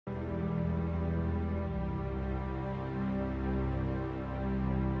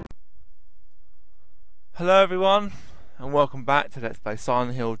Hello everyone, and welcome back to Let's Play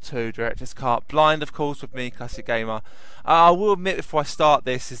Silent Hill 2 Director's Cut. Blind, of course, with me, Classic Gamer. I will admit before I start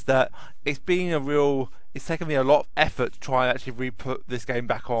this is that it's taken me a lot of effort to try and actually re-put this game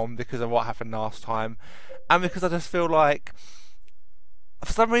back on because of what happened last time. And because I just feel like,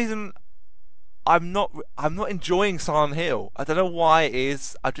 for some reason, I'm not enjoying Silent Hill. I don't know why it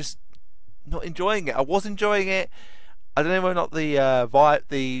is, I'm just not enjoying it. I was enjoying it. I don't know whether or not the vibe,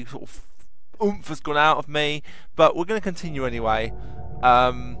 the sort of oomph has gone out of me, but we're going to continue anyway.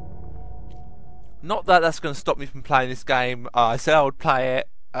 Not that that's going to stop me from playing this game. I said I would play it,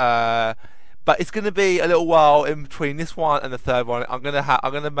 but it's going to be a little while in between this one and the third one. I'm going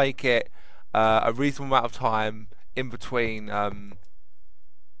to make it a reasonable amount of time in between. I'm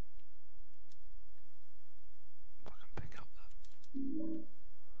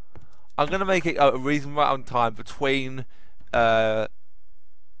going to make it a reasonable amount of time between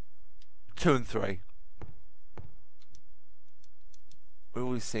 2 and 3. We've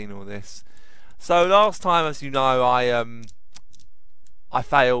always seen all this. So last time, as you know, I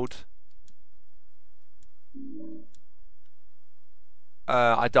failed.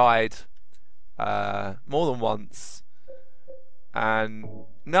 I died more than once, and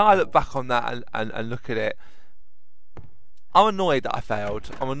now I look back on that and look at it. I'm annoyed that I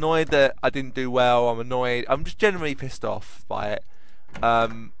failed. I'm annoyed that I didn't do well. I'm annoyed. I'm just generally pissed off by it.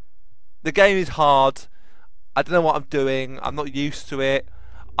 The game is hard. I don't know what I'm doing. I'm not used to it.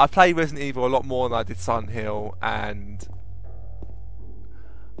 I play Resident Evil a lot more than I did Silent Hill, and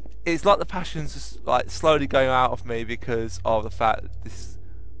it's like the passion's just like slowly going out of me because of the fact that this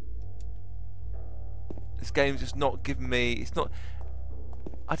game's just not giving me. It's not.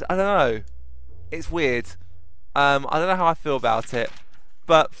 I don't know. It's weird. I don't know how I feel about it,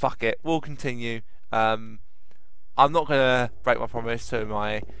 but fuck it. We'll continue. I'm not gonna break my promise to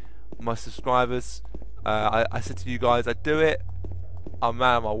my subscribers. I said to you guys I'd do it. I'm a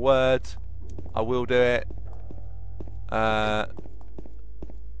man of my word. I will do it. I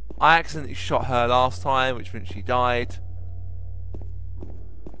accidentally shot her last time, which meant she died.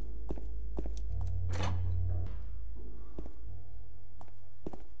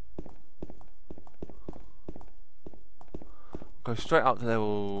 Go straight up to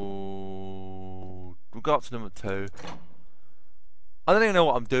level. We'll go up to number 2. I don't even know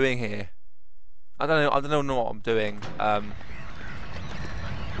what I'm doing here. I don't know what I'm doing.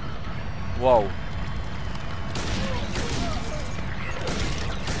 Whoa.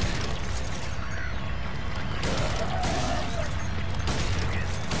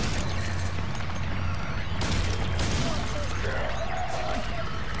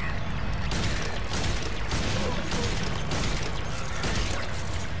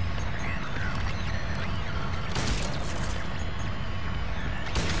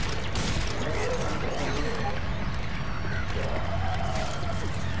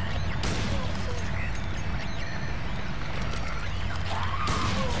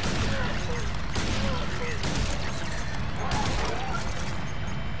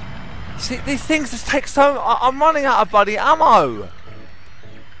 See, these things just take so. I'm running out of bloody ammo.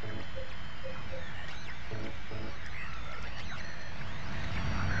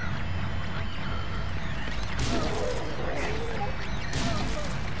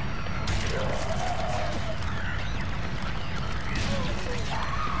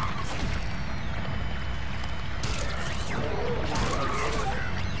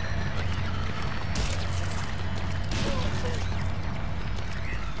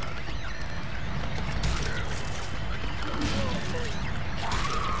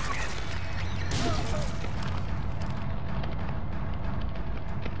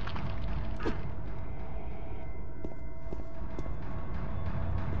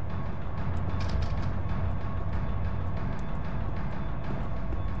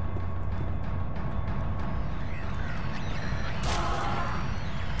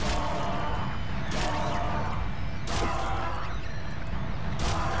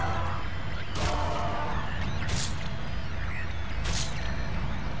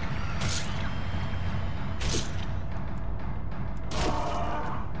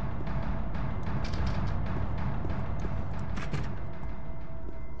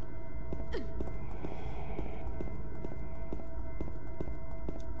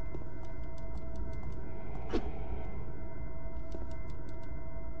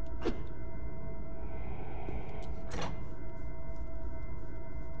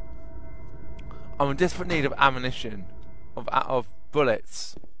 I'm in desperate need of ammunition, of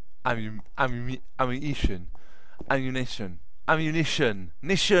bullets, ammunition,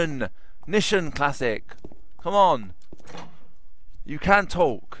 Classic. Come on, you can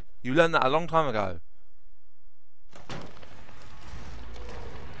talk. You learned that a long time ago.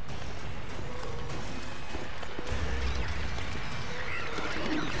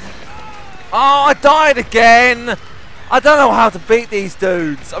 Oh, I died again! I don't know how to beat these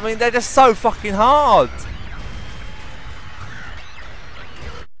dudes. I mean, they're just so fucking hard.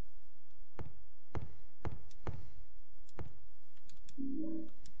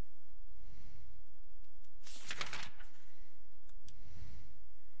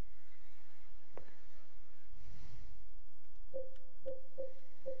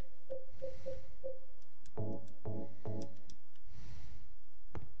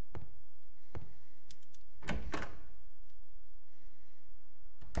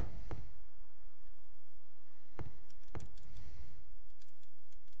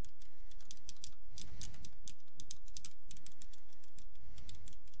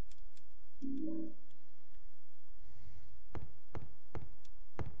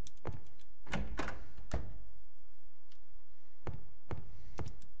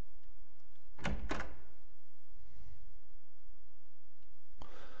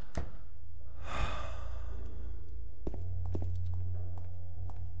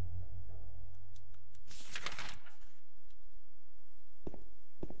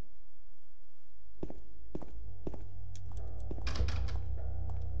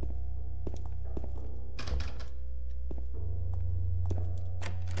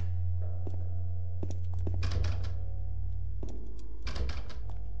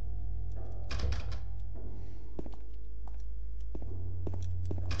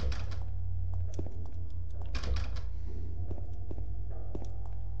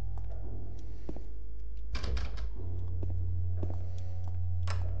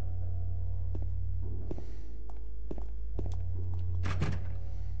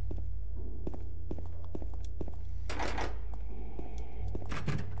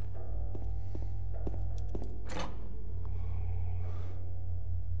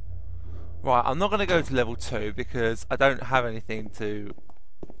 Right, I'm not going to go to level 2 because I don't have anything to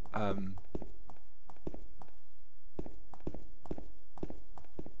open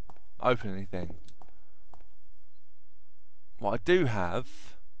anything. What I do have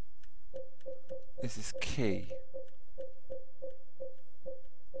is this key.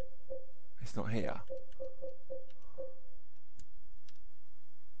 It's not here.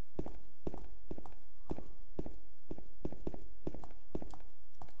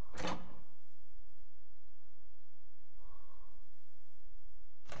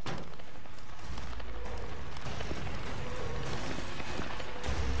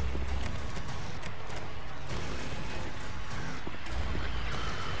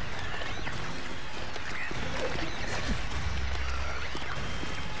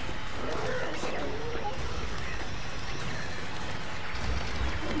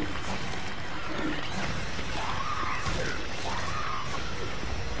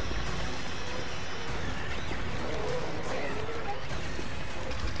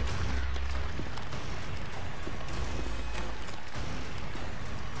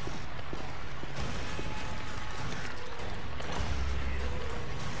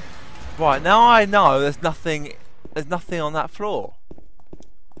 Right, now I know there's nothing on that floor.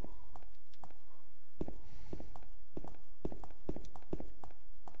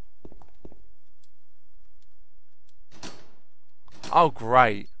 Oh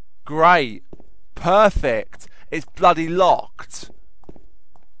great. Great. Perfect. It's bloody locked.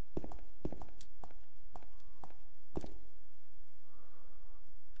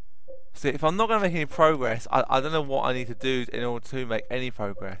 See, if I'm not going to make any progress, I don't know what I need to do in order to make any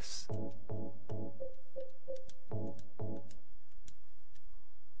progress.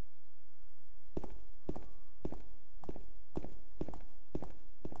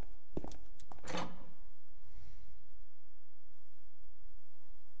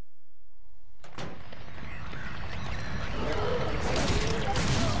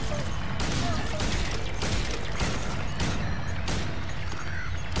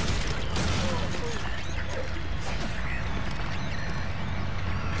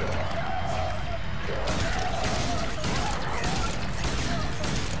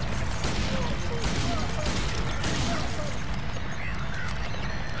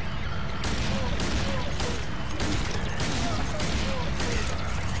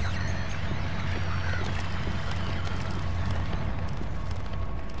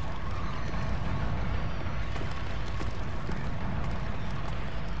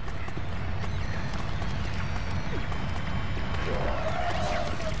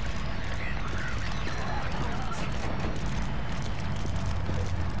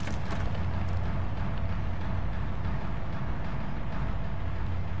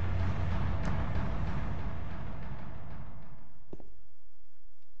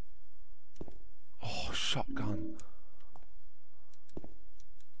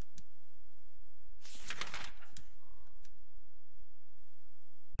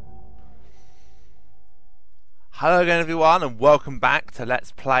 Hello again everyone and welcome back to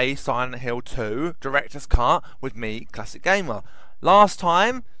Let's Play Silent Hill 2 Director's Cut with me, Classic Gamer. Last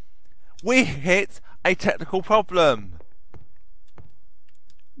time we hit a technical problem.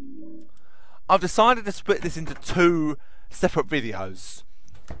 I've decided to split this into two separate videos.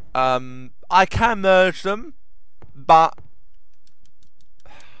 I can merge them, but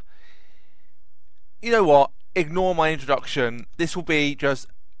you know what? Ignore my introduction. This will be just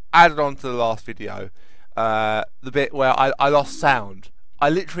added on to the last video. The bit where I lost sound.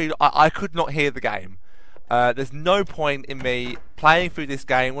 I could not hear the game. There's no point in me playing through this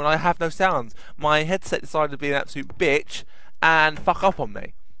game when I have no sounds. My headset decided to be an absolute bitch and fuck up on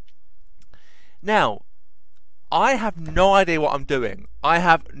me. Now, I have no idea what I'm doing. I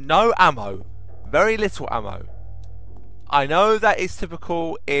have no ammo. Very little ammo. I know that is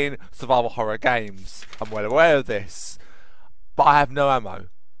typical in survival horror games. I'm well aware of this. But I have no ammo.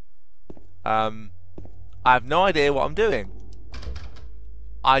 I have no idea what I'm doing.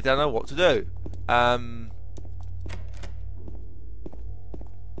 I don't know what to do. I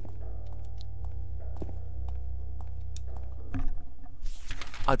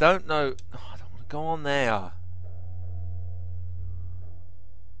don't know. Oh, I don't want to go on there.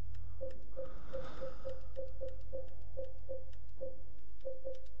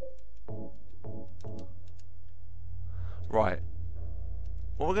 Right.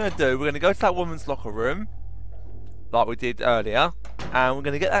 What we're going to do, we're going to go to that woman's locker room, like we did earlier, and we're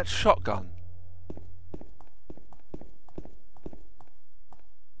going to get that shotgun.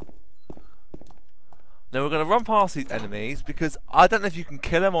 Now we're going to run past these enemies, because I don't know if you can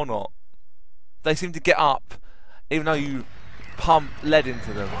kill them or not. They seem to get up, even though you pump lead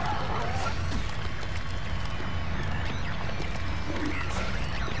into them.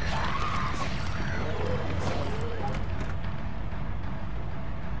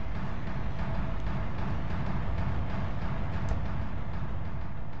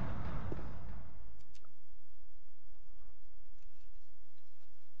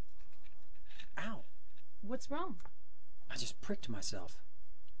 What's wrong? I just pricked myself.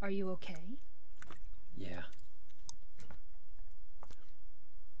 Are you okay? Yeah.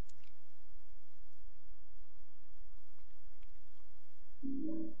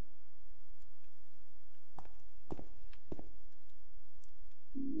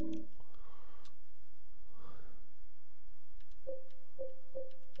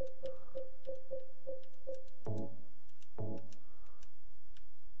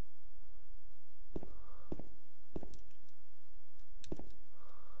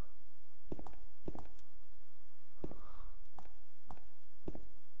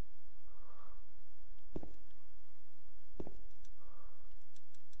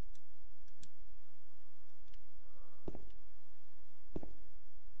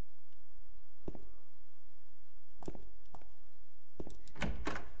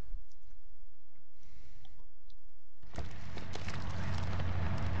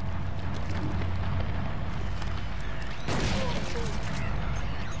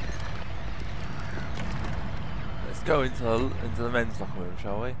 Let's go into the men's locker room,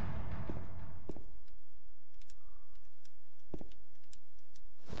 shall we?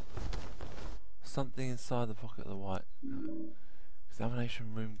 Something inside the pocket of the white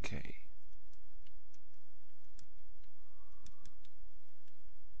examination room key.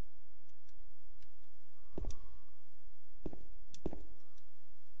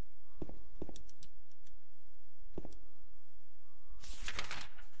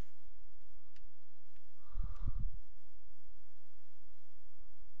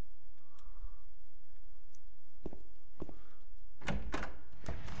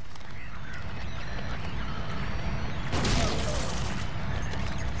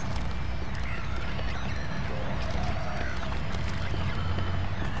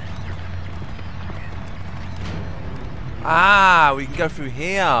 Ah, we can go through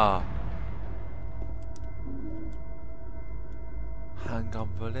here. Handgun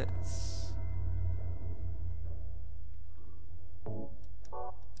bullets.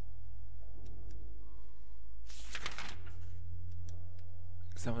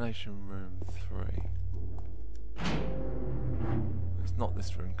 Examination room 3. It's not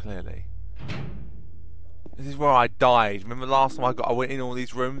this room, clearly. This is where I died. Remember last time I went in all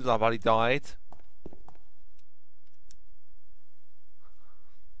these rooms and I've already died?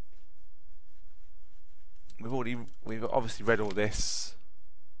 We've obviously read all this.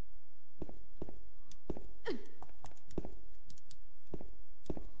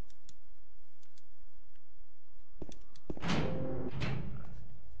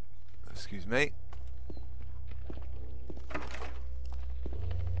 Excuse me.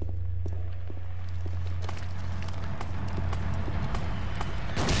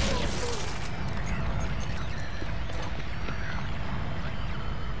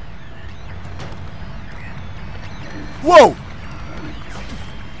 Whoa!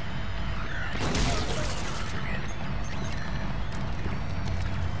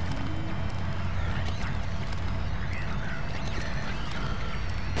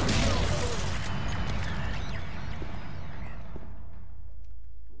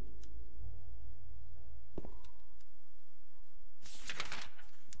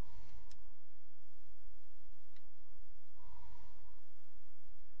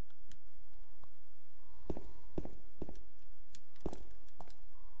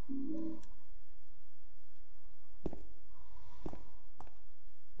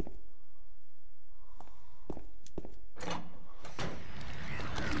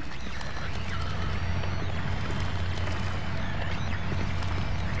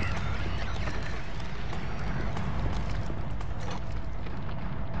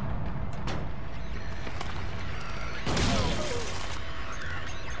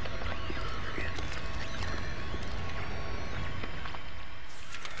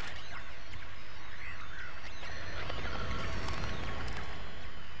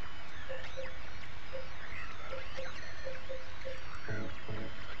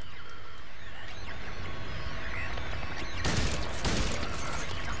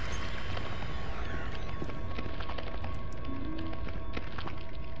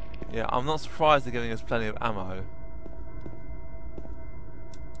 Yeah, I'm not surprised they're giving us plenty of ammo.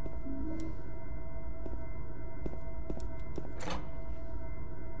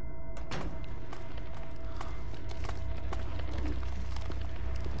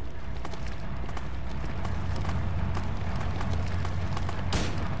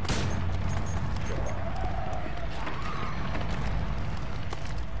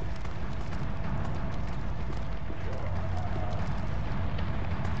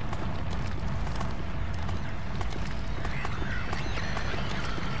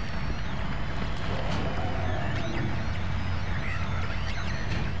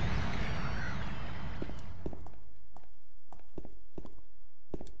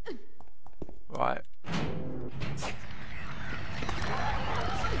 Right.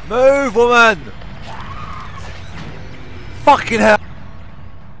 Move, woman! Fucking hell!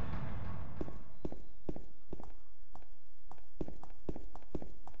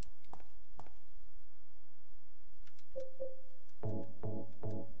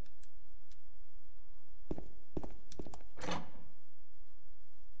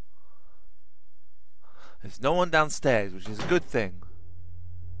 There's no one downstairs, which is a good thing.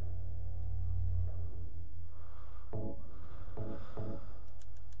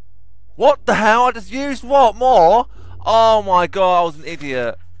 What the hell? I just used what? More? Oh my god, I was an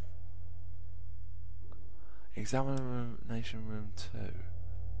idiot. Examination room 2.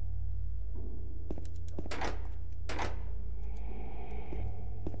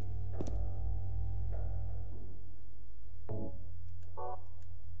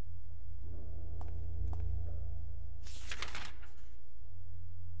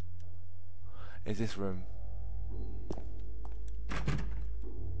 Is this room?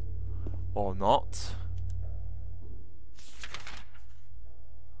 Or not?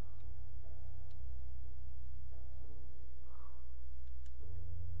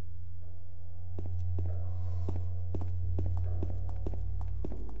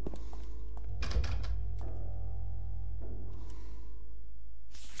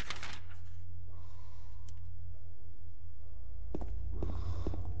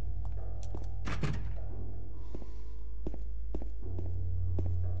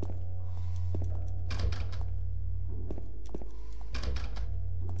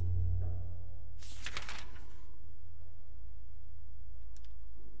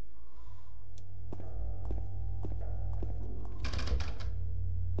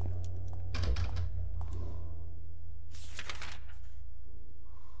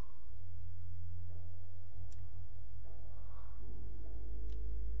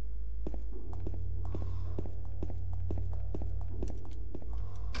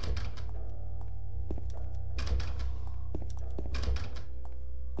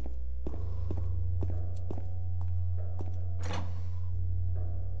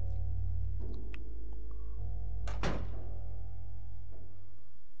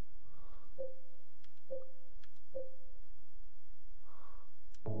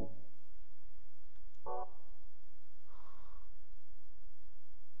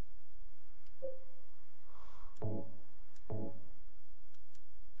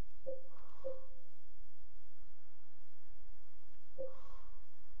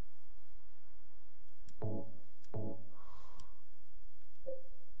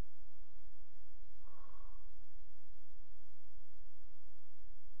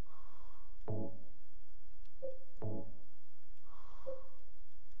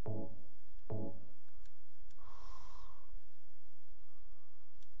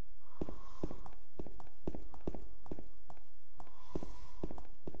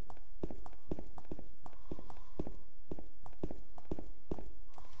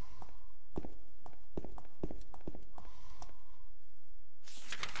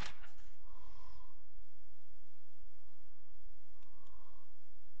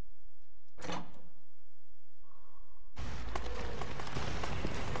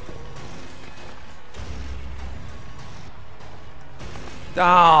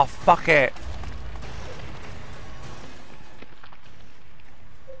 Ah, fuck it.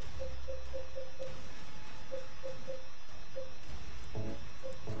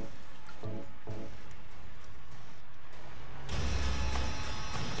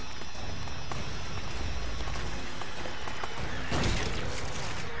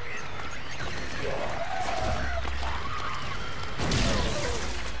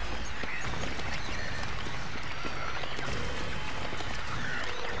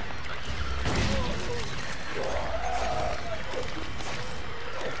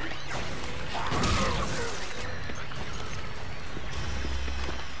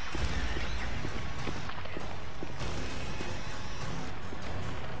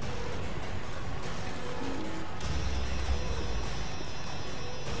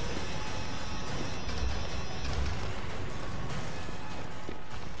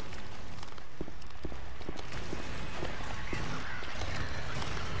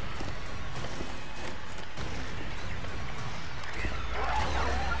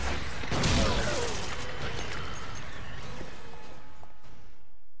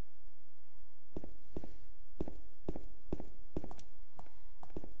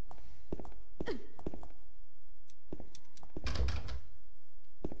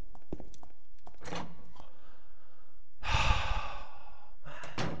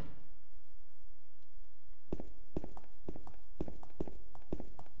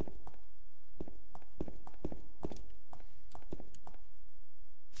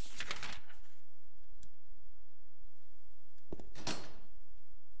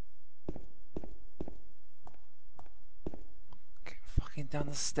 Fucking down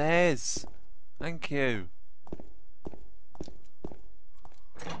the stairs. Thank you.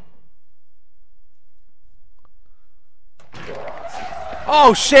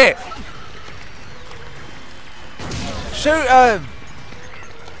 Oh shit! Shoot him!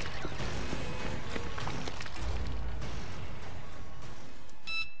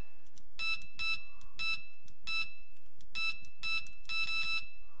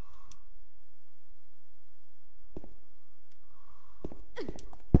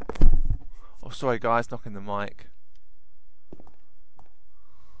 Oh, sorry guys, knocking the mic.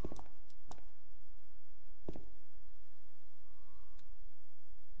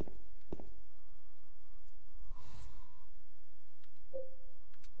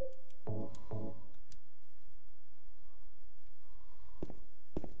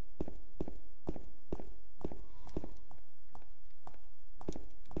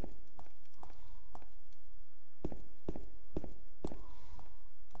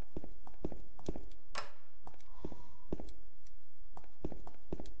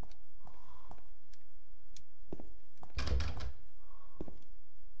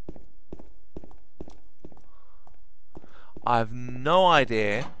 I have no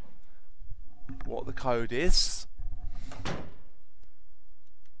idea what the code is.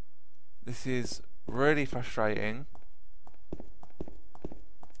 This is really frustrating.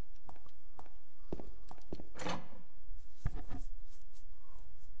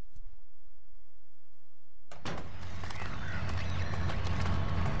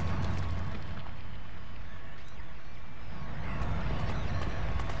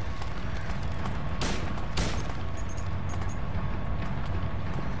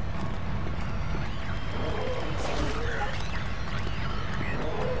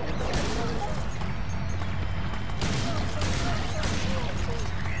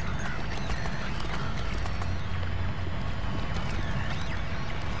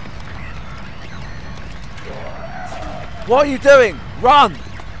 What are you doing? Run!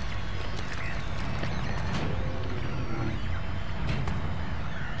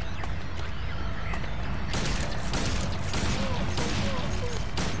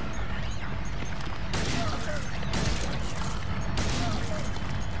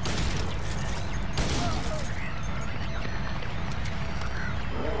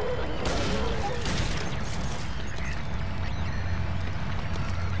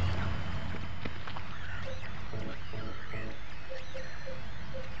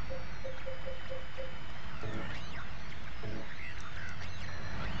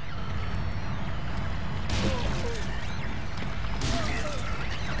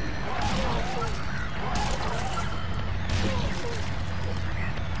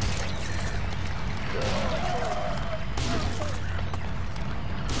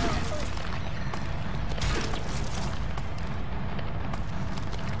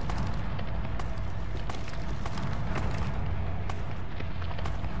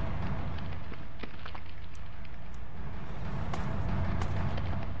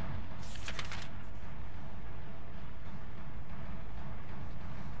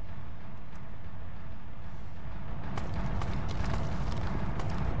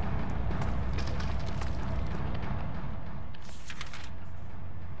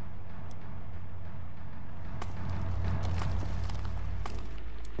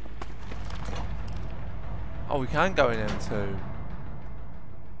 Oh, we can go in them too.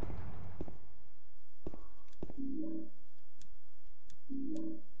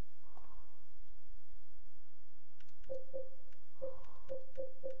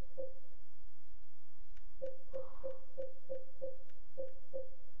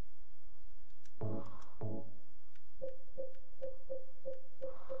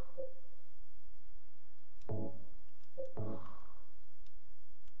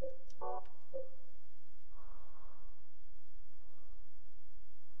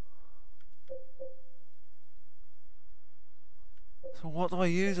 So what do I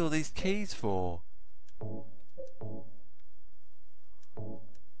use all these keys for?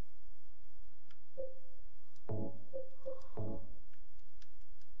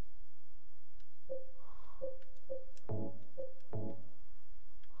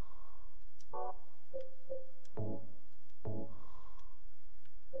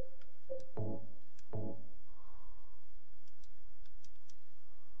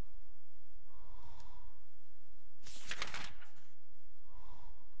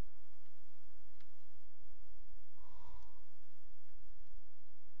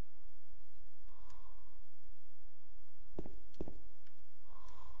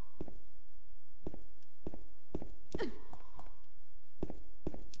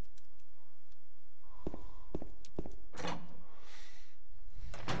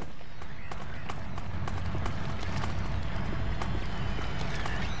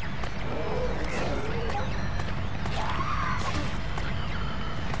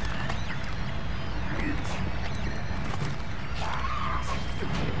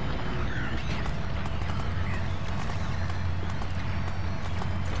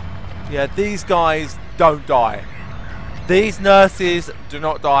 Yeah, these guys don't die. These nurses do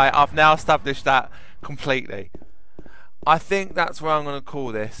not die. I've now established that completely. I think that's where I'm going to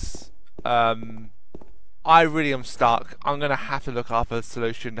call this. I really am stuck. I'm going to have to look up a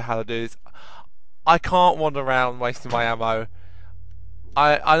solution to how to do this. I can't wander around wasting my ammo.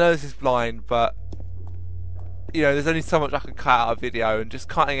 I know this is blind, but you know, there's only so much I can cut out of a video, and just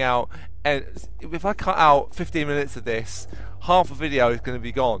cutting out, and if I cut out 15 minutes of this, half a video is going to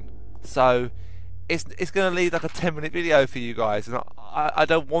be gone. So it's going to leave like a 10-minute video for you guys, and I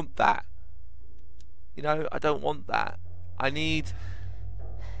don't want that. You know, I don't want that. I need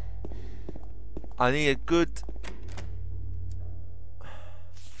a good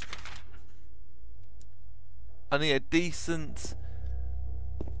I need a decent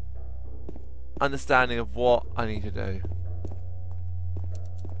understanding of what I need to do.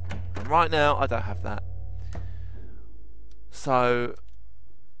 And right now I don't have that. So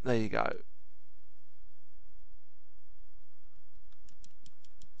there you go.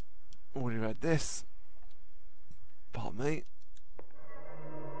 Already read this. Pardon me.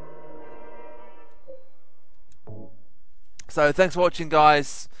 So thanks for watching,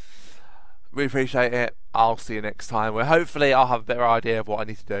 guys. Really appreciate it. I'll see you next time, where hopefully I'll have a better idea of what I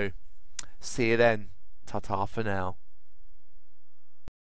need to do. See you then. Ta-ta for now.